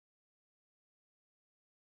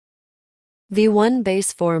V1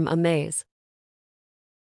 base form amaze.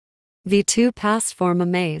 V2 past form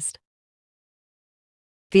amazed.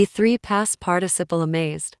 V3 past participle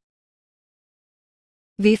amazed.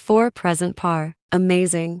 V4 present par,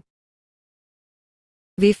 amazing.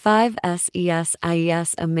 V5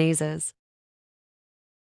 SES amazes.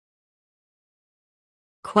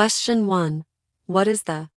 Question 1. What is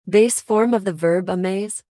the base form of the verb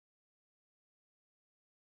amaze?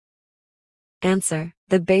 Answer.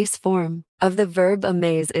 The base form of the verb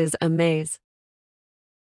amaze is amaze.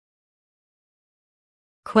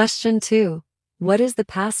 Question 2. What is the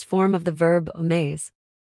past form of the verb amaze?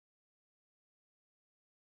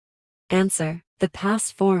 Answer. The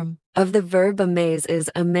past form of the verb amaze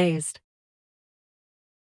is amazed.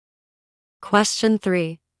 Question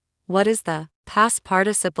 3. What is the past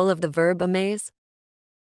participle of the verb amaze?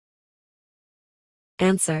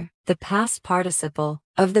 Answer. The past participle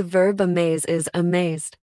of the verb amaze is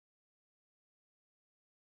amazed.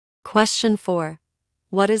 Question 4.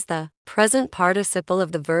 What is the present participle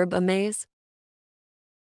of the verb amaze?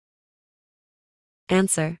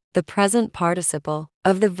 Answer. The present participle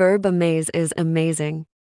of the verb amaze is amazing.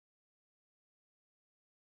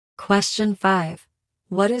 Question 5.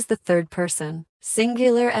 What is the third person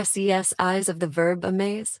singular SES eyes of the verb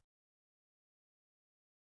amaze?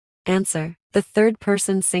 Answer. The third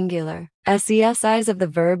person singular SES eyes of the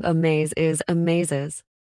verb amaze is amazes.